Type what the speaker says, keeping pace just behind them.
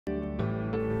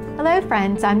Hello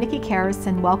friends, I'm Nikki Karis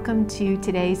and welcome to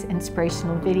today's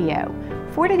inspirational video.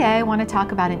 For today, I want to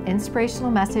talk about an inspirational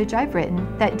message I've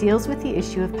written that deals with the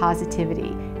issue of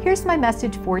positivity. Here's my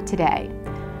message for today.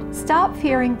 Stop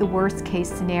fearing the worst case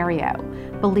scenario.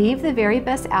 Believe the very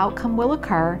best outcome will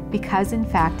occur because in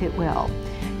fact it will.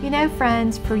 You know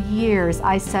friends, for years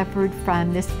I suffered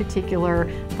from this particular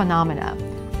phenomena.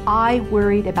 I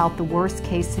worried about the worst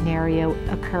case scenario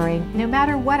occurring no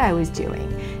matter what I was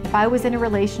doing. If I was in a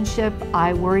relationship,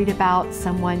 I worried about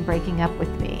someone breaking up with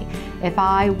me. If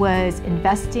I was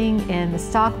investing in the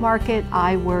stock market,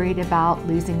 I worried about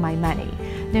losing my money.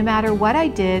 No matter what I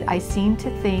did, I seemed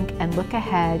to think and look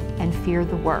ahead and fear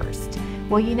the worst.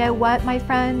 Well, you know what, my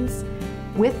friends?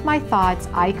 With my thoughts,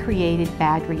 I created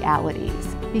bad realities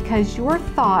because your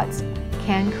thoughts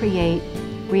can create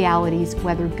realities,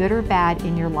 whether good or bad,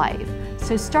 in your life.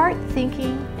 So start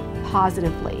thinking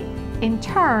positively. In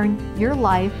turn, your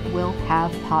life will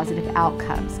have positive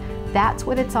outcomes. That's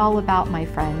what it's all about, my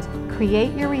friends.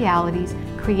 Create your realities,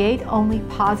 create only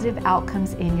positive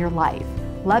outcomes in your life.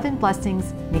 Love and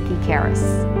blessings, Nikki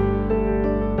Karis.